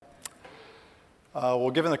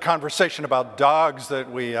Given the conversation about dogs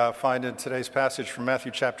that we find in today's passage from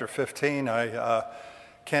Matthew chapter 15, I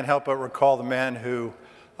can't help but recall the man who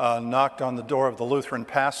knocked on the door of the Lutheran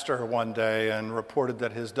pastor one day and reported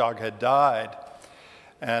that his dog had died,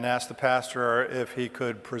 and asked the pastor if he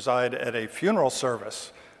could preside at a funeral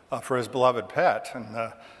service for his beloved pet. And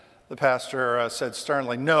the pastor said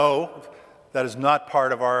sternly, "No, that is not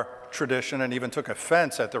part of our tradition," and even took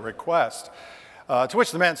offense at the request. To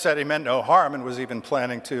which the man said he meant no harm and was even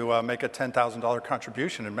planning to make a $10,000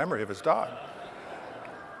 contribution in memory of his dog.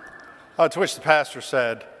 To which the pastor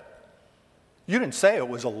said, "You didn't say it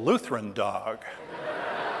was a Lutheran dog."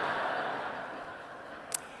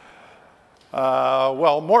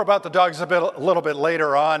 More about the dogs a little bit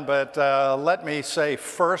later on, but let me say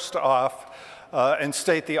first off and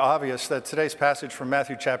state the obvious that today's passage from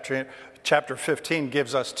Matthew chapter 15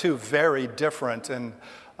 gives us two very different and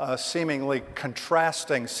seemingly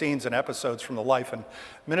contrasting scenes and episodes from the life and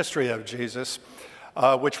ministry of Jesus,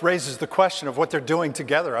 which raises the question of what they're doing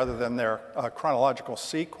together other than their chronological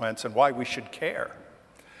sequence and why we should care.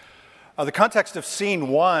 The context of scene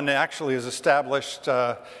one actually is established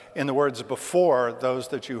in the words before those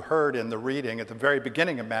that you heard in the reading at the very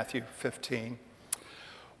beginning of Matthew 15,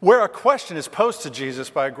 where a question is posed to Jesus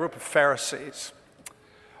by a group of Pharisees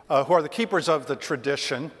who are the keepers of the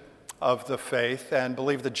tradition of the faith and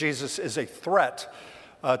believe that Jesus is a threat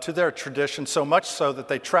to their tradition, so much so that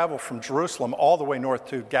they travel from Jerusalem all the way north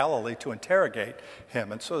to Galilee to interrogate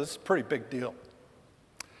him. And so this is a pretty big deal.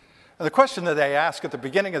 And the question that they asked at the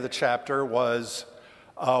beginning of the chapter was,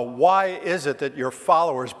 why is it that your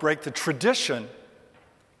followers break the tradition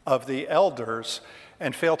of the elders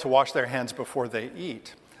and fail to wash their hands before they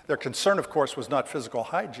eat? Their concern, of course, was not physical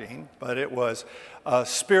hygiene, but it was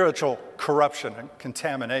spiritual corruption and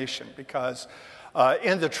contamination, because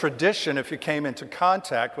in the tradition, if you came into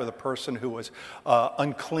contact with a person who was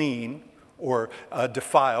unclean or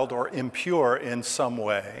defiled or impure in some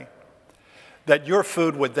way, that your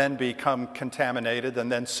food would then become contaminated,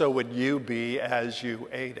 and then so would you be as you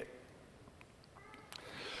ate it.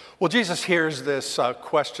 Well, Jesus hears this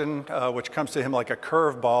question, which comes to him like a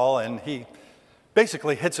curveball, and he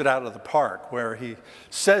basically hits it out of the park, where he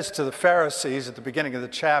says to the Pharisees at the beginning of the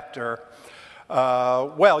chapter, he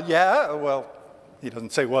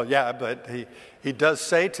doesn't say, but he does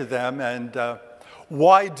say to them, and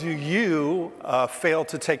why do you fail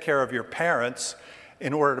to take care of your parents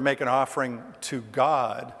in order to make an offering to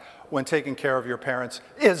God, when taking care of your parents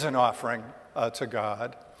is an offering to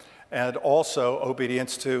God, and also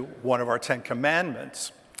obedience to one of our 10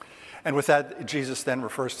 commandments? And with that, Jesus then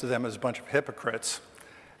refers to them as a bunch of hypocrites.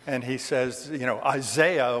 And he says,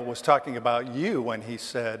 Isaiah was talking about you when he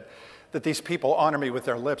said that these people honor me with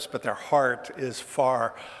their lips, but their heart is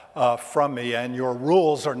far from me, and your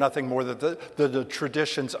rules are nothing more than the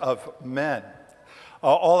traditions of men.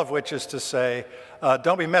 All of which is to say,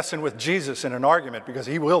 don't be messing with Jesus in an argument, because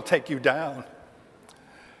he will take you down.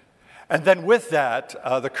 And then with that,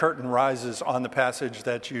 the curtain rises on the passage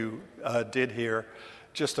that you did hear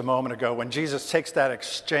just a moment ago, when Jesus takes that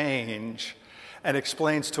exchange and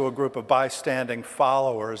explains to a group of bystanding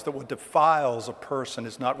followers that what defiles a person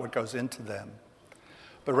is not what goes into them,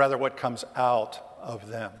 but rather what comes out of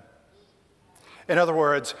them. In other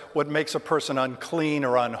words, what makes a person unclean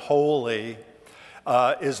or unholy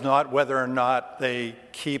is not whether or not they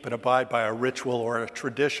keep and abide by a ritual or a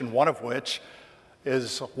tradition, one of which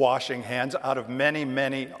is washing hands out of many,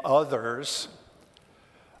 many others,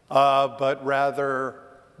 but rather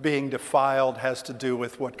being defiled has to do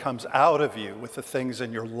with what comes out of you, with the things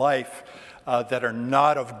in your life that are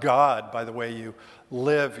not of God by the way you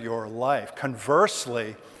live your life.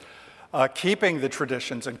 Conversely, keeping the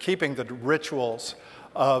traditions and keeping the rituals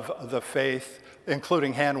of the faith,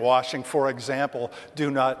 including hand washing, for example, do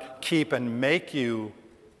not keep and make you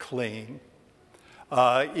clean.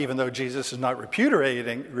 Even though Jesus is not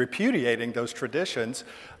repudiating those traditions,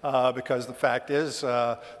 because the fact is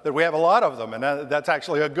that we have a lot of them, and that's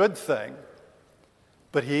actually a good thing.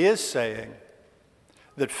 But he is saying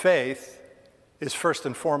that faith is first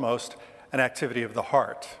and foremost an activity of the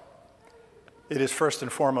heart. It is first and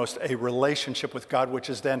foremost a relationship with God, which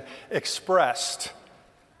is then expressed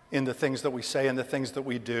in the things that we say and the things that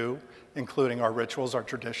we do, including our rituals, our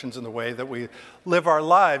traditions, and the way that we live our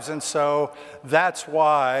lives. And so that's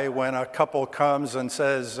why when a couple comes and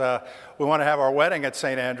says, we want to have our wedding at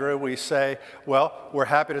St. Andrew, we say, well, we're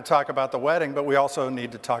happy to talk about the wedding, but we also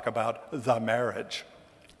need to talk about the marriage.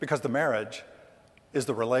 Because the marriage is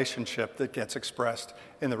the relationship that gets expressed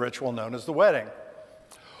in the ritual known as the wedding.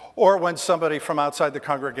 Or when somebody from outside the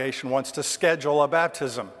congregation wants to schedule a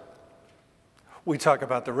baptism, we talk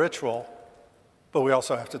about the ritual, But we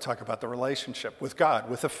also have to talk about the relationship with God,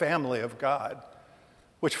 with the family of God,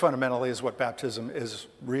 which fundamentally is what baptism is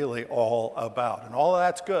really all about. And all of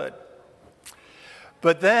that's good.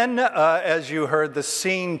 But then, as you heard, the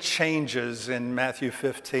scene changes in Matthew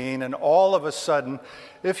 15, and all of a sudden,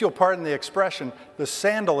 if you'll pardon the expression, the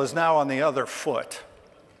sandal is now on the other foot.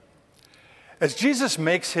 As Jesus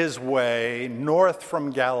makes his way north from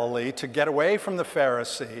Galilee to get away from the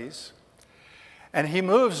Pharisees, and he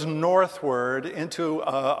moves northward into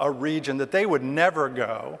a region that they would never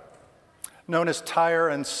go, known as Tyre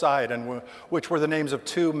and Sidon, which were the names of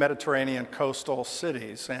two Mediterranean coastal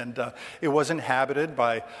cities. And it was inhabited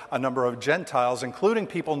by a number of Gentiles, including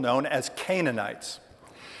people known as Canaanites.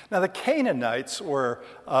 Now, the Canaanites were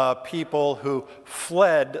people who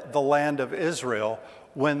fled the land of Israel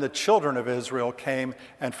when the children of Israel came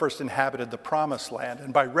and first inhabited the Promised Land.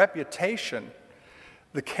 And by reputation,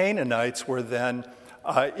 the Canaanites were then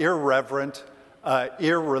irreverent,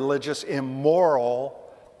 irreligious, immoral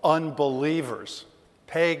unbelievers,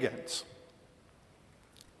 pagans,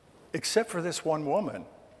 except for this one woman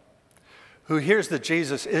who hears that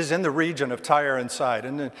Jesus is in the region of Tyre and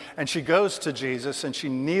Sidon, and she goes to Jesus and she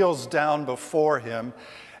kneels down before him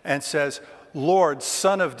and says, "Lord,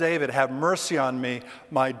 Son of David, have mercy on me.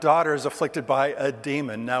 My daughter is afflicted by a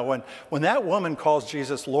demon." Now, when that woman calls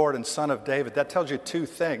Jesus Lord and Son of David, that tells you two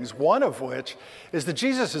things. One of which is that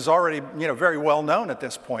Jesus is already, very well known at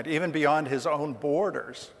this point, even beyond his own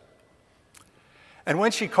borders. And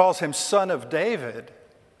when she calls him Son of David,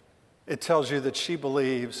 it tells you that she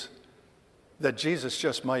believes that Jesus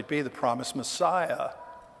just might be the promised Messiah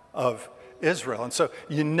of Israel. And so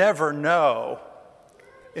you never know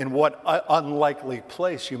in what unlikely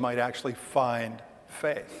place you might actually find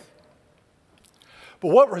faith. But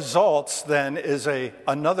what results then is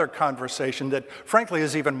another conversation that frankly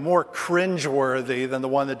is even more cringeworthy than the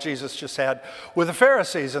one that Jesus just had with the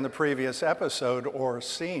Pharisees in the previous episode or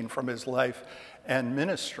scene from his life and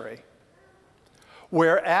ministry,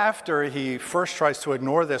 where after he first tries to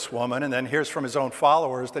ignore this woman and then hears from his own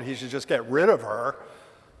followers that he should just get rid of her,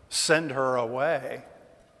 send her away,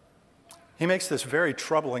 he makes this very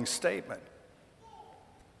troubling statement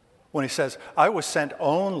when he says, "I was sent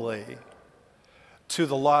only to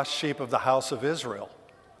the lost sheep of the house of Israel."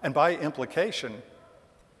 And by implication,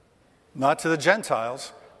 not to the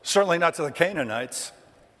Gentiles, certainly not to the Canaanites,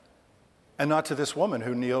 and not to this woman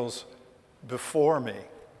who kneels before me.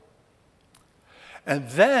 And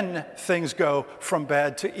then things go from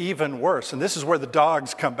bad to even worse. And this is where the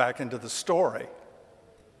dogs come back into the story.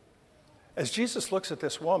 As Jesus looks at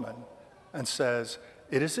this woman and says,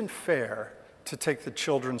 "It isn't fair to take the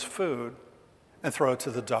children's food and throw it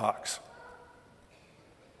to the dogs,"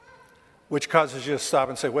 which causes you to stop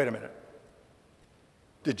and say, wait a minute.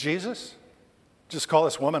 Did Jesus just call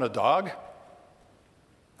this woman a dog?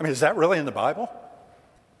 I mean, is that really in the Bible?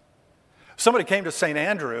 If somebody came to St.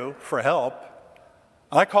 Andrew for help,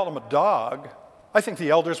 and I called him a dog, I think the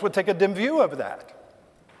elders would take a dim view of that.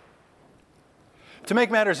 To make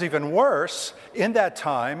matters even worse, in that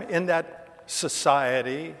time, in that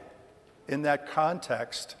society, in that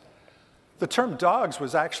context, the term dogs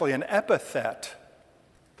was actually an epithet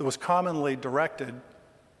that was commonly directed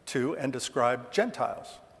to and described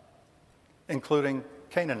Gentiles, including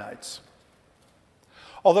Canaanites.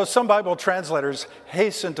 Although some Bible translators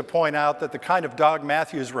hasten to point out that the kind of dog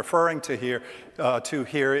Matthew is referring to here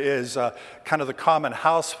is kind of the common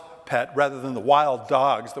house pet rather than the wild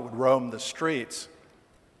dogs that would roam the streets,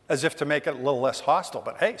 as if to make it a little less hostile.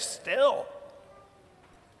 But hey, still,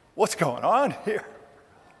 what's going on here?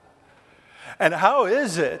 And how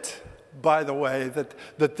is it, by the way,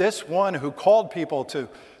 that this one who called people to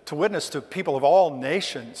witness to people of all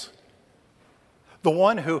nations, the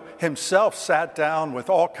one who himself sat down with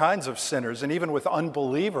all kinds of sinners and even with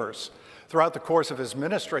unbelievers throughout the course of his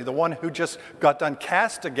ministry, the one who just got done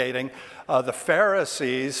castigating the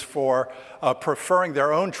Pharisees for preferring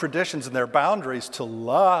their own traditions and their boundaries to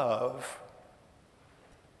love,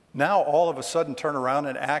 now all of a sudden turn around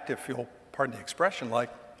and act, if you'll pardon the expression, like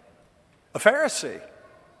a Pharisee.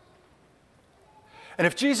 And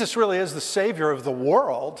if Jesus really is the Savior of the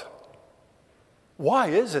world, why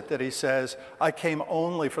is it that he says, "I came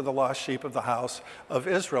only for the lost sheep of the house of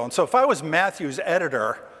Israel"? And so if I was Matthew's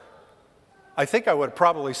editor, I think I would have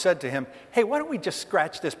probably said to him, "Hey, why don't we just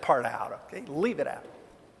scratch this part out, okay? Leave it out."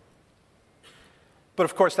 But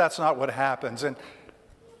of course, that's not what happens. And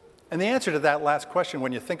the answer to that last question,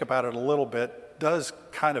 when you think about it a little bit, does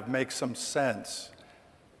kind of make some sense,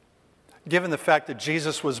 given the fact that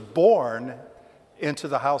Jesus was born into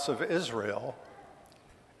the house of Israel,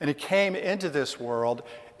 and he came into this world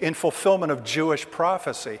in fulfillment of Jewish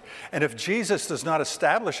prophecy. And if Jesus does not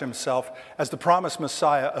establish himself as the promised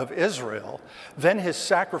Messiah of Israel, then his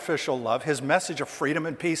sacrificial love, his message of freedom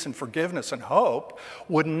and peace and forgiveness and hope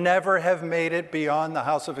would never have made it beyond the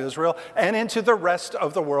house of Israel and into the rest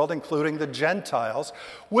of the world, including the Gentiles,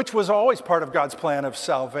 which was always part of God's plan of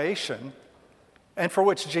salvation, and for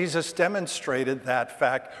which Jesus demonstrated that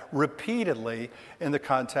fact repeatedly in the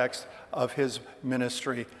context of his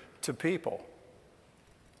ministry to people.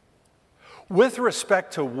 With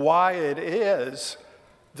respect to why it is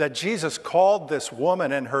that Jesus called this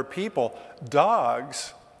woman and her people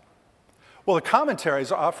dogs, well, the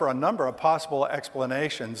commentaries offer a number of possible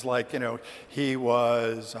explanations, like, he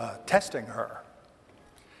was testing her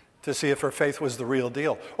to see if her faith was the real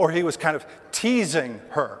deal, or he was kind of teasing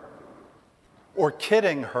her or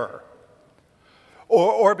kidding her,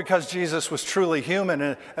 or because Jesus was truly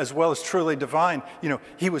human as well as truly divine,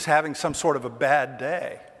 he was having some sort of a bad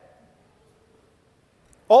day.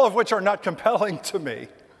 All of which are not compelling to me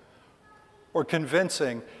or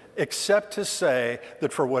convincing, except to say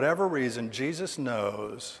that for whatever reason, Jesus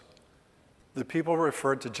knows that people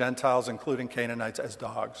referred to Gentiles, including Canaanites, as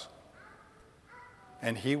dogs.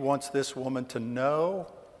 And he wants this woman to know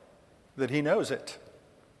that he knows it.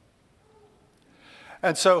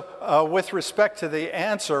 And so with respect to the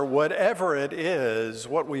answer, whatever it is,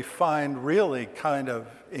 what we find really kind of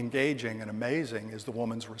engaging and amazing is the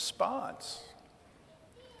woman's response,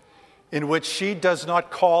 in which she does not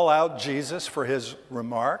call out Jesus for his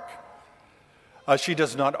remark. She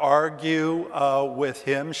does not argue with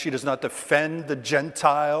him. She does not defend the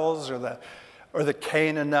Gentiles or the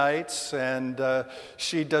Canaanites, and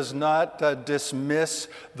she does not dismiss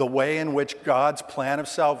the way in which God's plan of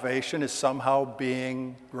salvation is somehow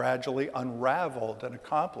being gradually unraveled and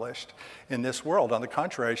accomplished in this world. On the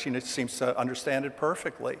contrary, she seems to understand it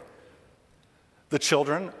perfectly. The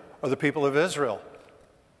children are the people of Israel.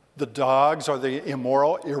 The dogs are the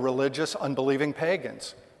immoral, irreligious, unbelieving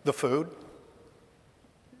pagans. The food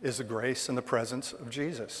is the grace and the presence of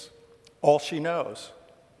Jesus. All she knows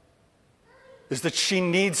is that she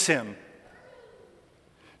needs him.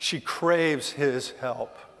 She craves his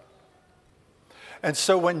help. And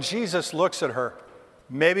so when Jesus looks at her,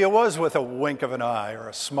 maybe it was with a wink of an eye or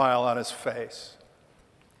a smile on his face,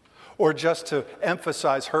 or just to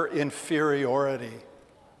emphasize her inferiority,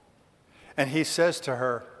 and he says to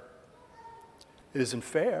her, "It isn't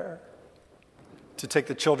fair to take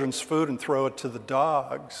the children's food and throw it to the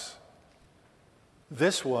dogs."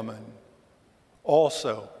 This woman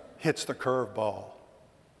also hits the curveball,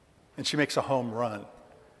 and she makes a home run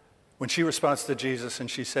when she responds to Jesus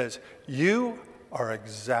and she says, "You are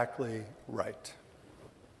exactly right.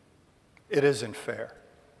 It isn't fair.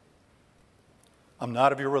 I'm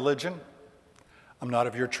not of your religion. I'm not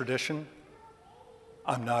of your tradition.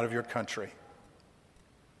 I'm not of your country.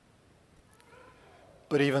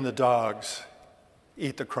 But even the dogs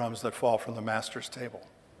eat the crumbs that fall from the master's table."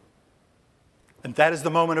 And that is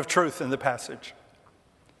the moment of truth in the passage.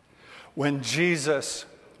 When Jesus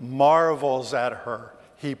marvels at her,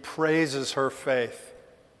 he praises her faith.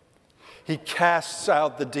 He casts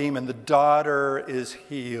out the demon. The daughter is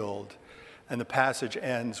healed. And the passage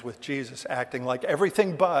ends with Jesus acting like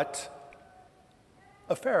everything but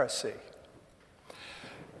a Pharisee.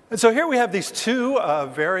 And so here we have these two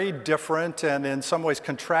very different and in some ways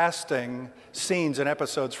contrasting scenes and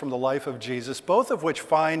episodes from the life of Jesus, both of which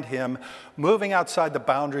find him moving outside the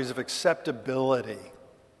boundaries of acceptability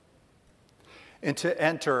and to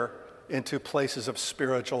enter into places of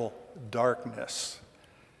spiritual darkness.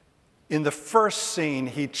 In the first scene,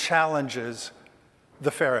 he challenges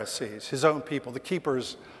the Pharisees, his own people, the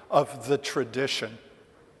keepers of the tradition.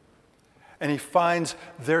 And he finds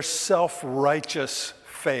their self-righteous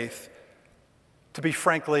faith to be,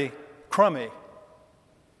 frankly, crummy.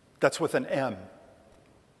 That's with an M.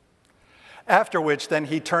 After which, then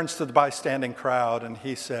he turns to the bystanding crowd and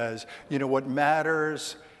he says, what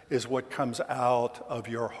matters is what comes out of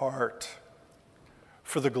your heart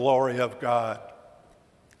for the glory of God.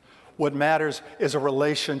 What matters is a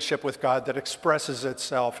relationship with God that expresses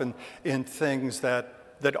itself in things that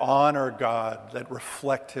honor God, that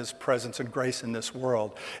reflect his presence and grace in this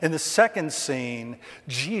world. In the second scene,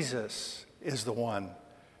 Jesus is the one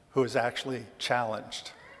who is actually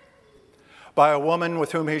challenged by a woman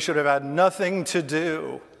with whom he should have had nothing to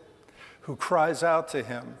do, who cries out to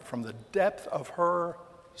him from the depth of her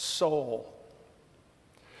soul,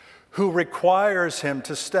 who requires him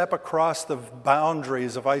to step across the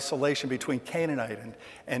boundaries of isolation between Canaanite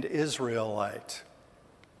and Israelite,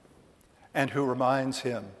 and who reminds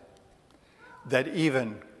him that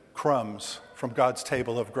even crumbs from God's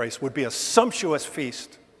table of grace would be a sumptuous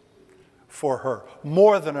feast for her,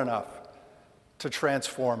 more than enough to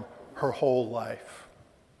transform her whole life.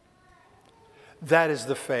 That is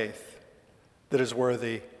the faith that is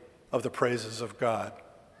worthy of the praises of God.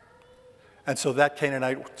 And so that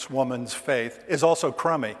Canaanite woman's faith is also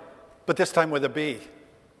crummy, but this time with a B.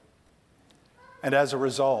 And as a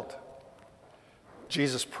result,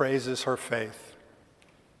 Jesus praises her faith.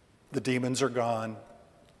 The demons are gone.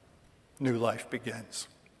 New life begins.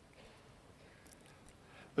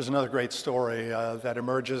 There's another great story that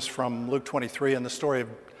emerges from Luke 23 and the story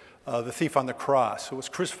of the thief on the cross who was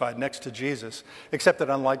crucified next to Jesus, except that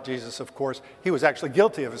unlike Jesus, of course, he was actually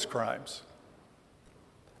guilty of his crimes.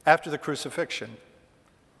 After the crucifixion,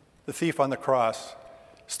 the thief on the cross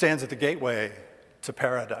stands at the gateway to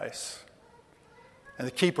paradise. And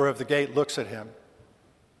the keeper of the gate looks at him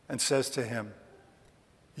and says to him,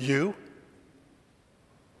 You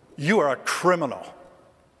are a criminal.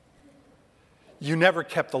 You never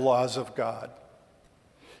kept the laws of God.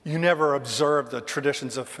 You never observed the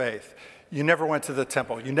traditions of faith. You never went to the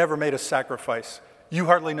temple. You never made a sacrifice. You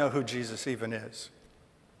hardly know who Jesus even is.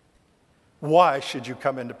 Why should you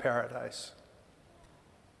come into paradise?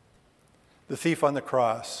 The thief on the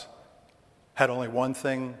cross had only one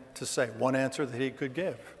thing to say, one answer that he could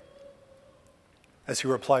give, as he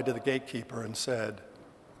replied to the gatekeeper and said,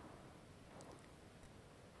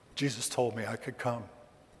 Jesus told me I could come.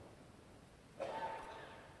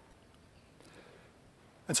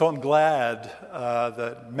 And so I'm glad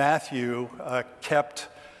that Matthew kept,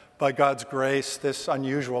 by God's grace, this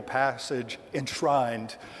unusual passage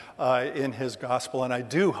enshrined in his gospel. And I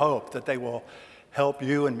do hope that they will help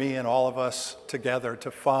you and me and all of us together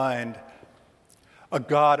to find a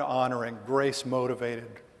God-honoring,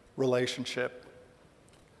 grace-motivated relationship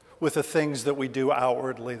with the things that we do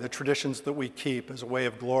outwardly, the traditions that we keep as a way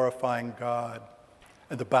of glorifying God,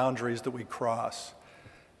 and the boundaries that we cross,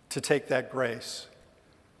 to take that grace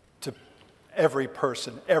to every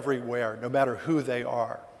person, everywhere, no matter who they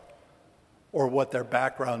are or what their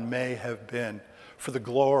background may have been, for the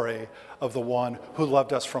glory of the one who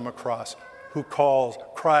loved us from a cross, who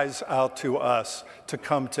cries out to us to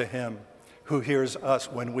come to him, who hears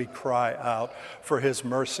us when we cry out for his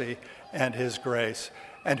mercy and his grace,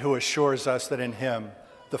 and who assures us that in him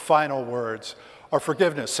the final words are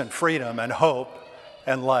forgiveness and freedom and hope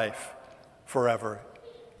and life forever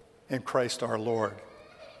in Christ our Lord.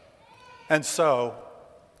 And so,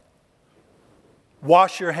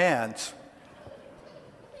 wash your hands.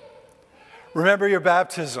 Remember your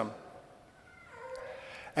baptism.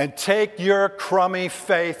 And take your crummy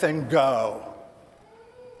faith and go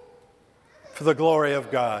for the glory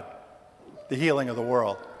of God, the healing of the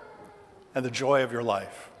world, and the joy of your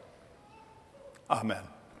life. Amen.